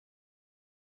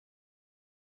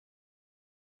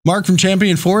Mark from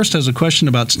Champion Forest has a question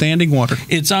about standing water.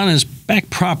 It's on his back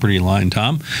property line,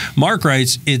 Tom. Mark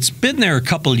writes, it's been there a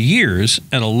couple of years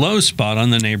at a low spot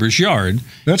on the neighbor's yard.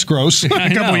 That's gross. A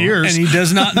couple of years. And he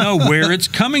does not know where it's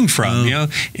coming from. You know,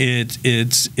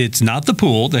 it's not the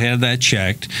pool. They had that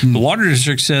checked. The water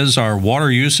district says our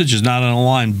water usage is not on a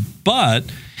line, but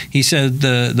he said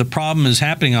the problem is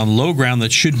happening on low ground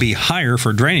that should be higher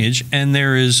for drainage, and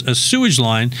there is a sewage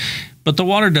line, but the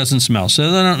water doesn't smell, so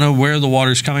they don't know where the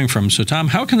water's coming from. So, Tom,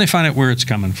 how can they find out where it's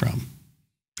coming from?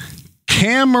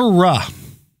 Camera.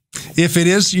 If it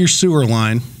is your sewer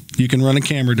line, you can run a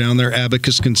camera down there.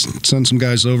 Abacus can send some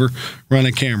guys over, run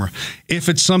a camera. If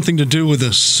it's something to do with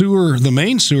the sewer, the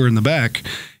main sewer in the back,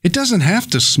 it doesn't have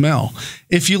to smell.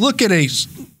 If you look at a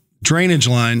drainage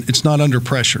line, it's not under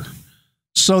pressure.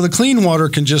 So the clean water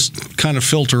can just kind of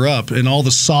filter up, and all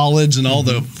the solids and all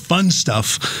the fun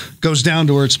stuff goes down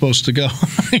to where it's supposed to go.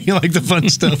 You like the fun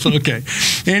stuff? Okay.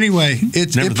 Anyway,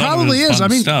 it probably is. I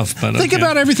mean, think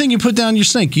about everything you put down your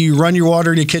sink. You run your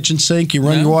water in your kitchen sink. You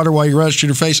run your water while you brush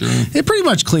your face. Sure. It's pretty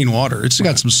much clean water. It's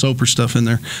got some soap or stuff in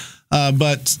there.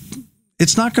 But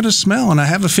it's not going to smell. And I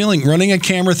have a feeling running a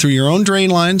camera through your own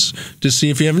drain lines to see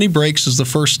if you have any breaks is the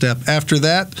first step. After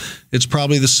that, it's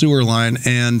probably the sewer line.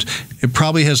 And it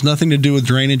probably has nothing to do with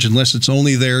drainage unless it's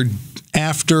only there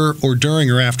after or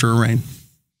during or after a rain.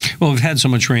 Well, we've had so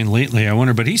much rain lately, I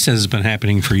wonder, but he says it's been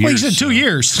happening for years. Well, he said 2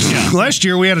 years. Yeah. Last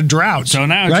year we had a drought. So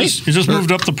now it just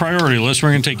moved up the priority list. We're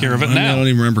going to take care of it now. I don't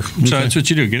even remember. So that's what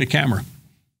you do. Get a camera.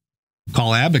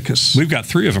 Call Abacus. We've got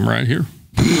 3 of them right here.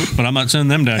 But I'm not sending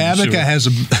them down.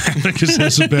 Abacus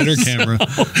has a better camera.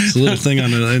 It's a little thing on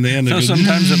the end. So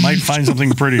sometimes it might find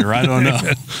something prettier. I don't know.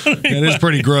 It is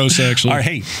pretty gross, actually. All right,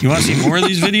 hey, you want to see more of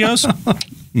these videos?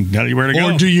 Tell you where to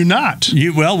go. Or do you not?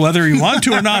 Well, whether you want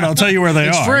to or not, I'll tell you where they are.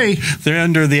 It's free. They're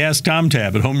under the Ask Tom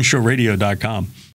tab at HomeShowRadio.com.